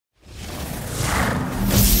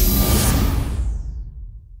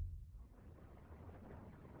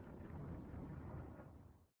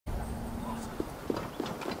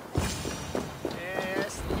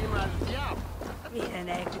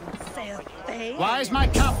Why is my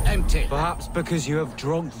cup empty? Perhaps because you have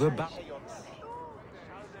drunk the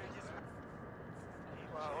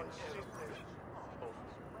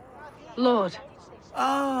Lord,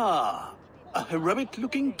 Ah, a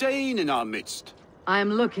heroic-looking Dane in our midst. I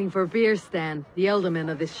am looking for Bierstan, the alderman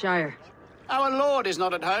of this shire. Our lord is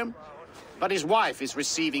not at home, but his wife is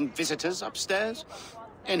receiving visitors upstairs,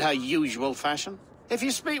 in her usual fashion. If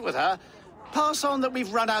you speak with her, pass on that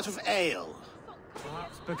we've run out of ale.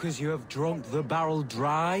 Perhaps because you have drunk the barrel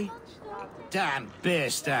dry? Damn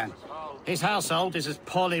Bierstan. His household is as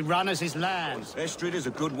poorly run as his lands. Estrid is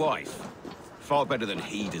a good wife. Far better than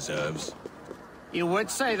he deserves. You would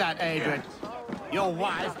say that, Adrian. Your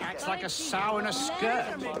wife acts like a sow in a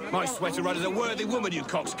skirt. My sweater run is a worthy woman, you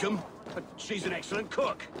coxcomb. But she's an excellent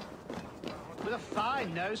cook. With a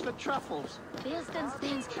fine nose for truffles. Bilston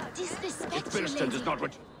stands disrespect If you, Bilston lady. does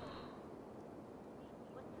not...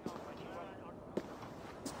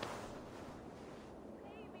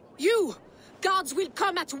 You! Gods will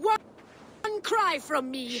come at one cry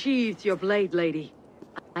from me! Sheathe your blade, lady.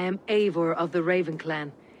 I am Eivor of the Raven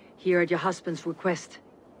clan, here at your husband's request.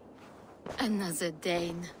 Another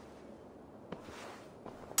Dane.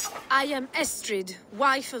 I am Estrid,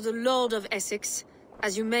 wife of the Lord of Essex.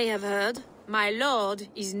 As you may have heard, my lord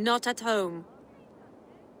is not at home.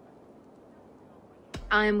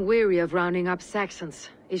 I am weary of rounding up Saxons.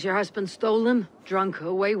 Is your husband stolen, drunk,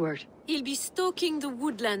 or wayward? He'll be stalking the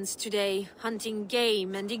woodlands today, hunting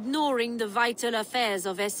game and ignoring the vital affairs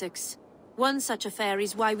of Essex. One such affair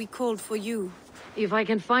is why we called for you. If I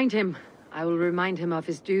can find him, I will remind him of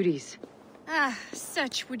his duties. Ah,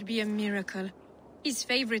 such would be a miracle. His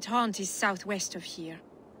favorite haunt is southwest of here.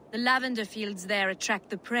 The lavender fields there attract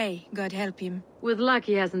the prey, God help him. With luck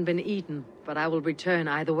he hasn't been eaten, but I will return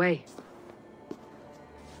either way.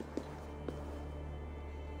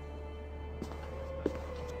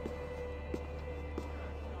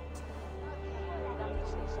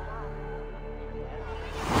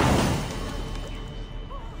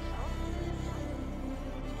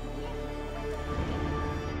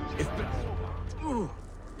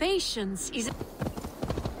 Patience is...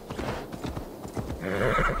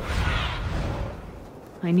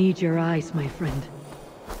 I need your eyes, my friend.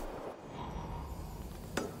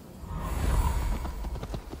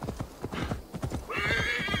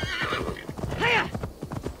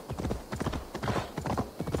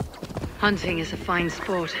 Hunting is a fine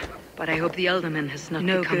sport, but I hope the alderman has not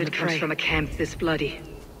become good the prey. Comes from a camp this bloody.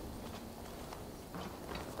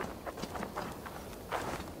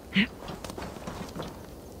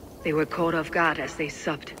 They were caught off guard as they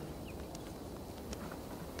supped.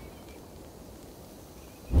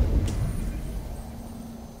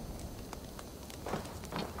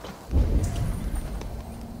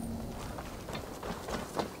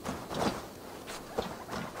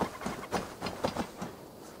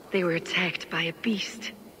 They were attacked by a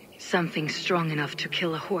beast. Something strong enough to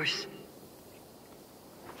kill a horse.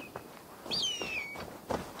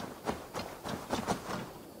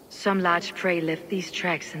 Some large prey left these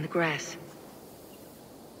tracks in the grass.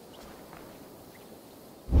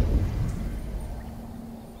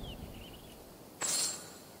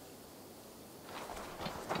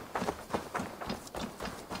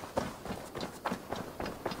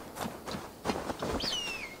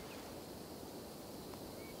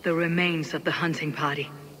 The remains of the hunting party.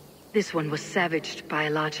 This one was savaged by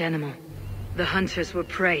a large animal. The hunters were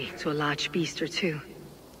prey to a large beast or two.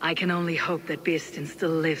 I can only hope that Bierstan still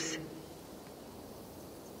lives.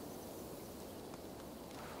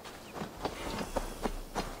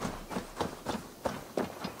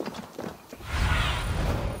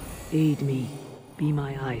 Aid me. Be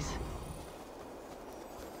my eyes.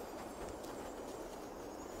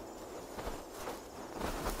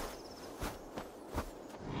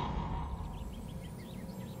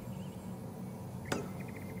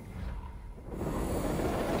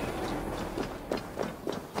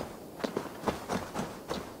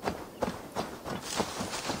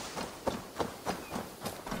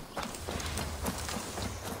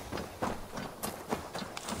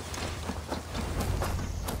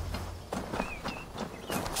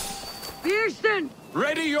 Bierstan!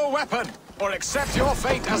 Ready your weapon, or accept your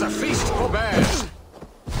fate as a feast for bears.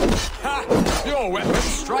 Ha! Your weapon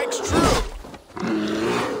strikes true.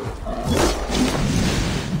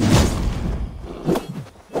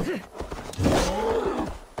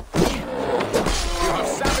 You have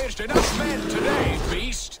savaged enough men today,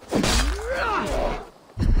 beast.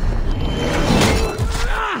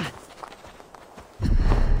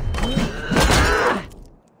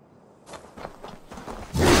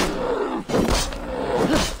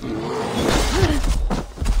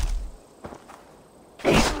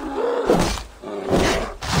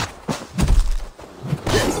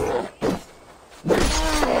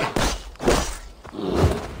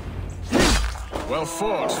 Well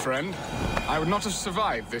fought, friend. I would not have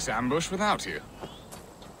survived this ambush without you.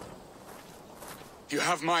 You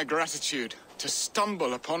have my gratitude to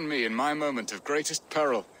stumble upon me in my moment of greatest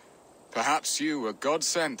peril. Perhaps you were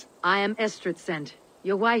God-sent. I am Estrid sent.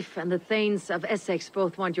 Your wife and the Thanes of Essex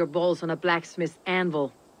both want your balls on a blacksmith's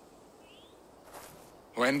anvil.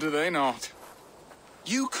 When do they not?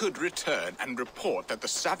 You could return and report that the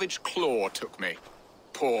savage Claw took me.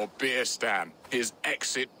 Poor Beerstan, his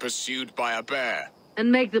exit pursued by a bear.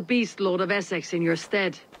 And make the beast Lord of Essex in your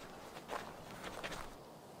stead.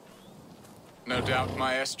 No doubt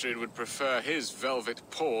my Estrid would prefer his velvet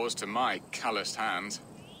paws to my calloused hands.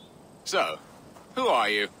 So, who are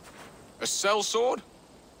you? A sellsword?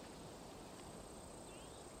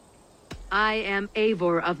 I am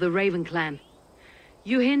Eivor of the Raven Clan.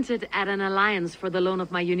 You hinted at an alliance for the loan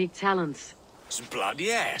of my unique talents. Blood,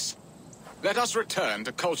 yes. Let us return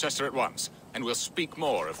to Colchester at once, and we'll speak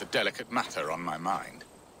more of the delicate matter on my mind.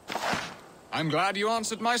 I'm glad you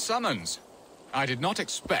answered my summons. I did not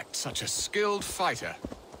expect such a skilled fighter.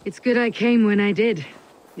 It's good I came when I did.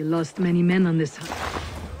 You lost many men on this hunt.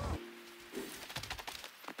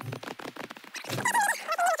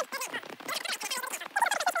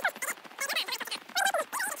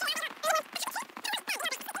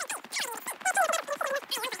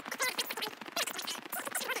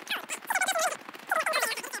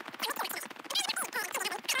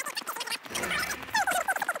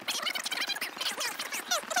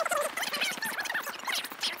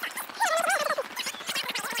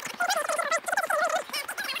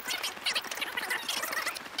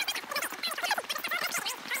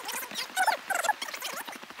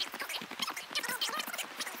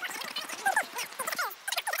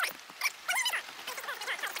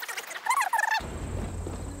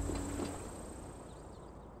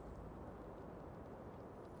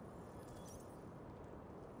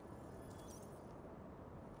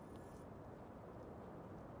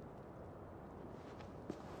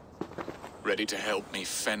 Ready to help me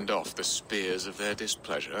fend off the spears of their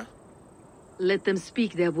displeasure? Let them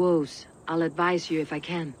speak their woes. I'll advise you if I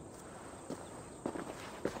can.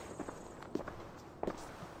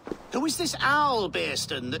 Who is this owl,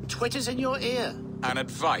 Beerston, that twitters in your ear? An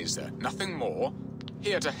advisor, nothing more.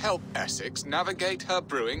 Here to help Essex navigate her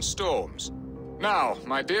brewing storms. Now,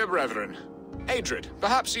 my dear brethren, Adrid,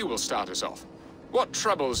 perhaps you will start us off. What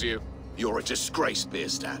troubles you? You're a disgrace,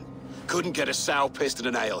 Beerstan. Couldn't get a sow pissed in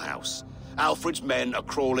an alehouse. Alfred's men are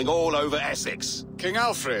crawling all over Essex. King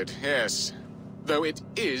Alfred, yes. Though it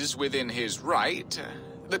is within his right,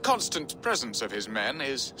 the constant presence of his men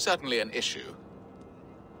is certainly an issue.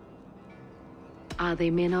 Are they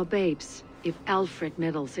men or babes? If Alfred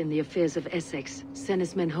meddles in the affairs of Essex, send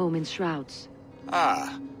his men home in shrouds.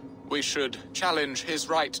 Ah, we should challenge his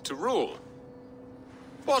right to rule.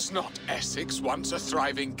 Was not Essex once a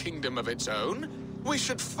thriving kingdom of its own? We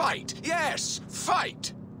should fight, yes,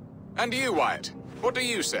 fight! And you, Wyatt, what do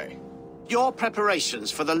you say? Your preparations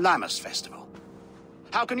for the Lammas festival.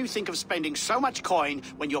 How can you think of spending so much coin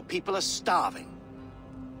when your people are starving?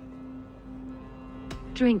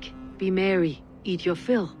 Drink, be merry, eat your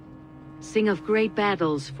fill. Sing of great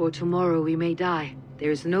battles, for tomorrow we may die. There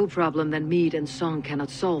is no problem that mead and song cannot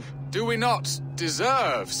solve. Do we not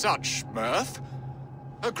deserve such mirth?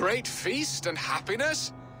 A great feast and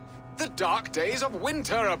happiness? The dark days of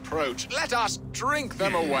winter approach. Let us drink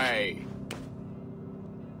them away.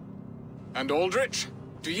 And Aldrich,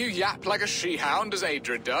 do you yap like a she-hound as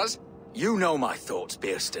Adrid does? You know my thoughts,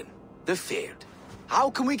 Beerston. The feared. How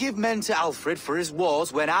can we give men to Alfred for his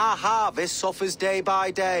wars when our harvest suffers day by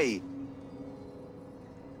day?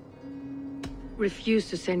 Refuse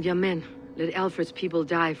to send your men. Let Alfred's people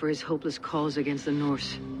die for his hopeless cause against the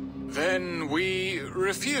Norse. Then we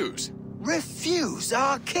refuse. Refuse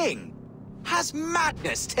our king? Has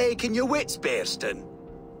madness taken your wits, Beerston?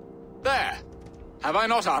 There. Have I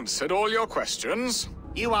not answered all your questions?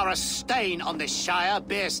 You are a stain on this shire,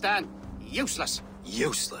 Beerstan. Useless.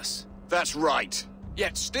 Useless. That's right.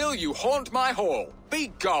 Yet still you haunt my hall.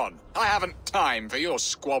 Be gone. I haven't time for your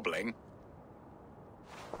squabbling.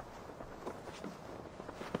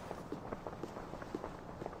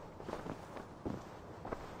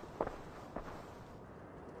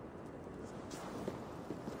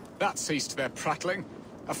 That ceased their prattling.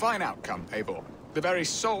 A fine outcome, Eivor. The very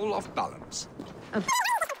soul of balance.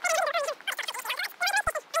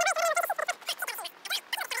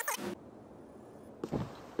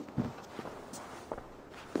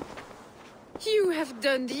 You have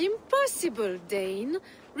done the impossible, Dane.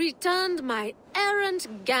 Returned my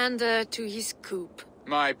errant gander to his coop.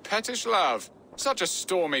 My pettish love. Such a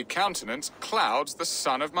stormy countenance clouds the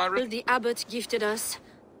sun of my... The abbot gifted us.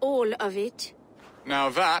 All of it. Now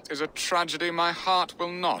that is a tragedy my heart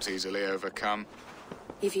will not easily overcome.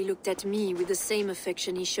 If he looked at me with the same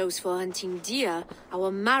affection he shows for hunting deer,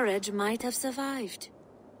 our marriage might have survived.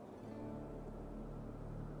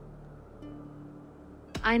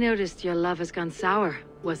 I noticed your love has gone sour.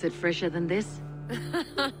 Was it fresher than this?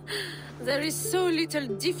 There is so little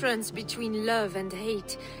difference between love and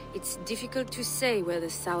hate. It's difficult to say where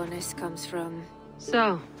the sourness comes from.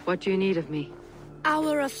 So, what do you need of me?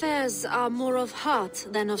 Our affairs are more of heart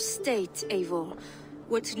than of state, Eivor.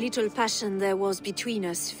 What little passion there was between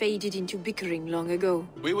us faded into bickering long ago.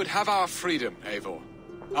 We would have our freedom, Eivor.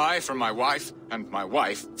 I from my wife, and my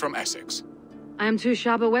wife from Essex. I am too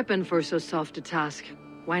sharp a weapon for so soft a task.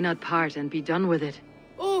 Why not part and be done with it?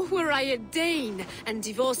 Oh, were I a Dane, and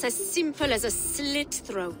divorce as simple as a slit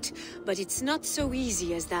throat. But it's not so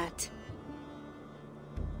easy as that.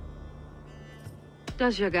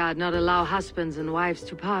 Does your god not allow husbands and wives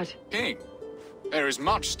to part? King, there is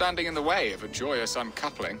much standing in the way of a joyous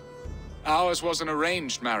uncoupling. Ours was an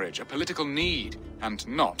arranged marriage, a political need, and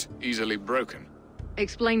not easily broken.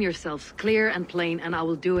 Explain yourself, clear and plain, and I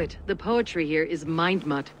will do it. The poetry here is mind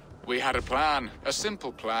mud. We had a plan, a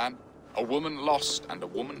simple plan. A woman lost and a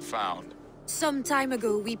woman found. Some time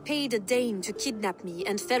ago, we paid a Dane to kidnap me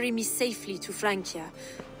and ferry me safely to Francia.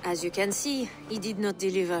 As you can see, he did not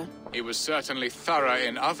deliver. He was certainly thorough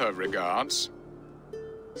in other regards.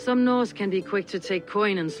 Some Norse can be quick to take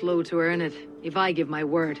coin and slow to earn it. If I give my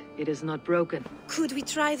word, it is not broken. Could we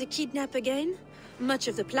try the kidnap again? Much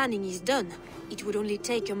of the planning is done. It would only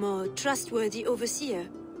take a more trustworthy overseer.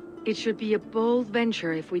 It should be a bold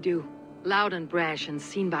venture if we do. Loud and brash and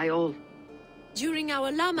seen by all. During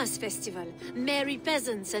our Llamas festival, merry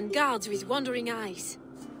peasants and guards with wandering eyes.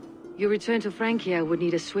 Your return to Francia would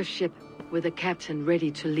need a swift ship, with a captain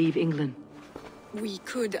ready to leave England. We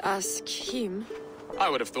could ask him. I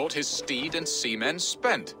would have thought his steed and seamen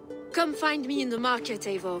spent. Come find me in the market,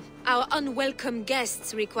 Eivor. Our unwelcome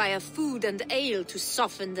guests require food and ale to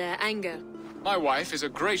soften their anger. My wife is a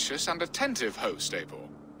gracious and attentive host, Eivor.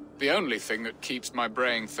 The only thing that keeps my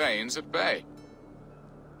braying thanes at bay.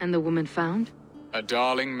 And the woman found? A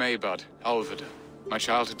darling Maybud, Alvida, my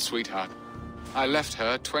childhood sweetheart. I left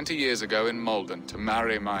her 20 years ago in Malden to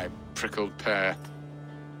marry my prickled pear.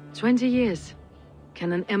 20 years.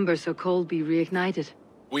 Can an ember so cold be reignited?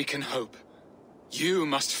 We can hope. You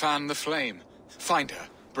must fan the flame. Find her,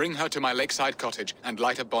 bring her to my lakeside cottage, and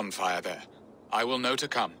light a bonfire there. I will know to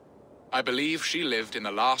come. I believe she lived in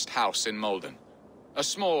the last house in Malden. A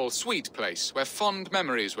small, sweet place where fond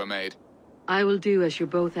memories were made. I will do as you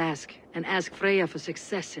both ask, and ask Freya for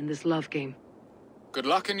success in this love game. Good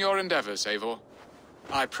luck in your endeavors, Eivor.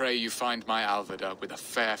 I pray you find my Alvida with a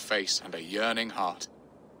fair face and a yearning heart.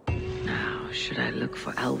 Now, should I look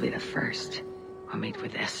for Alvida first, or meet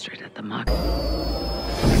with Estrid at the market?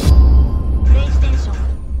 PlayStation